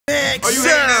All you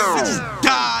hating ass niggas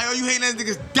die. All you hating ass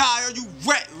niggas die. All you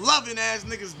rat loving ass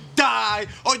niggas die.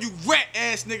 All you rat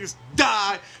ass niggas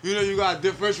die. You know you gotta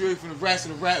differentiate from the rats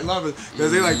and the rat lovers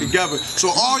because they like together. So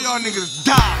all y'all niggas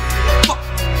die. Fuck.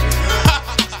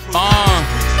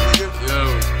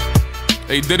 Yo.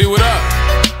 Hey Diddy, what up?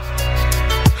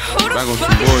 Back on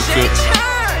some bullshit.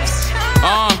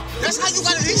 That's how you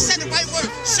gotta, he said the right word.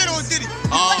 Shit on Diddy.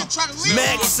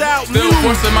 Max out. Still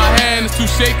forcing my hand, it's too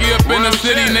shaky up in the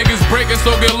city. Niggas breaking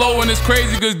so get low and it's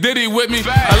crazy cause Diddy with me.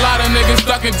 A lot of niggas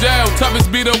stuck in jail, toughest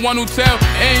be the one who tell.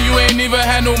 And you ain't even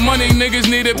had no money,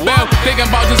 niggas needed bail. Thinking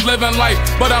about just living life,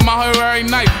 but I'm out here every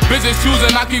night. Bitches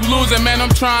choosing, I keep losing, man,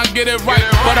 I'm trying to get it right.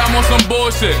 But I'm on some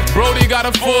bullshit, Brody got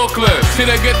a full clip. Shit,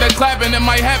 I get that clapping, it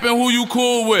might happen who you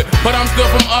cool with. But I'm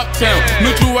still from uptown,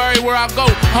 neutral everywhere I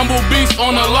go. Humble beast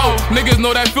on the low, niggas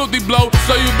know that filthy blow.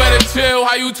 So you better chill,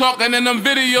 how you talking in them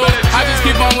videos. I just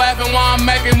keep on laughing while I'm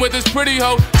macking with this pretty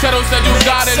hoe. Archetto said you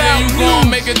got it and you gon'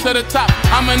 make it to the top.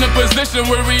 I'm in a position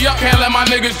where we up, can't let my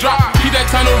niggas drop. Keep that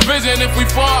tunnel vision, if we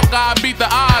fall, God beat the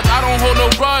odds. I don't hold no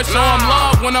grudge, show them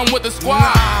love when I'm with the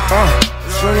squad.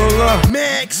 Show no love.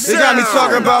 They got me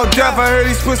talking about death. I heard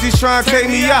these pussies trying to take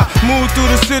me out. Move through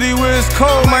the city where it's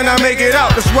cold, might not make it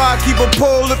out. That's why I keep a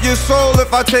pole, lift your soul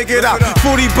if I take it out.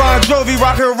 40 Bon Jovi,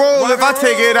 rock and roll if I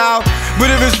take it out.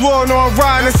 But if it's war, no, I'm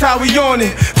riding, that's how we on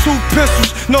it. 2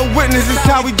 pistols, no witness, that's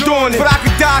how we doing it. But I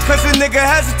could die cause a nigga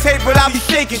hesitate, but I be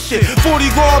shaking shit. 40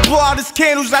 gon' blow out his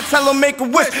candles, I tell him make a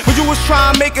wish. When you was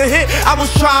trying to make a hit, I was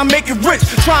trying to make it rich.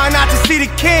 Trying not to see the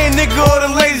can, nigga, or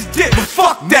the latest dip. But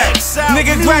fuck that,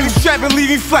 nigga grab the strap and leave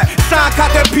me flat. Saan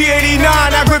caught that P89,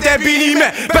 I grip that beanie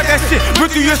man. Bet that shit, rip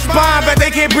through your spine, bet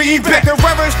they can't bring you back. The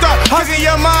reverend start hugging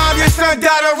your mom, your son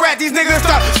died a rat. These niggas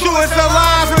start shooting some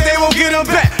lines, but they won't get them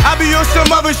back. I be on some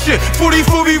other shit, 40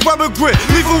 rubber grip.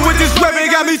 Lethal with this weapon,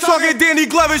 got me talking Danny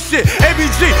Glover shit.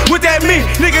 ABG, what that mean?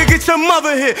 Nigga, get your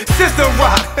mother hit. Sister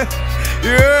rock.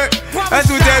 Yeah, that's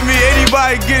what that mean.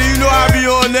 Anybody get it, you know I be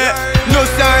on that. You know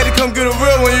Saan had to come get a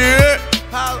real one, you hear?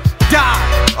 Die.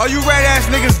 All you rat ass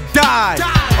niggas die.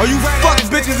 All you fuck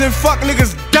bitches and fuck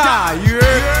niggas die, you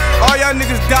hear? All y'all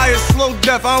niggas die a slow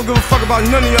death. I don't give a fuck about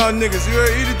none of y'all niggas, you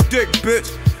hear? Eat a dick,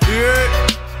 bitch, you hear?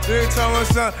 Nigga, tell my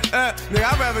son, nigga,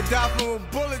 I'd rather die from a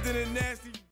bullet than a nasty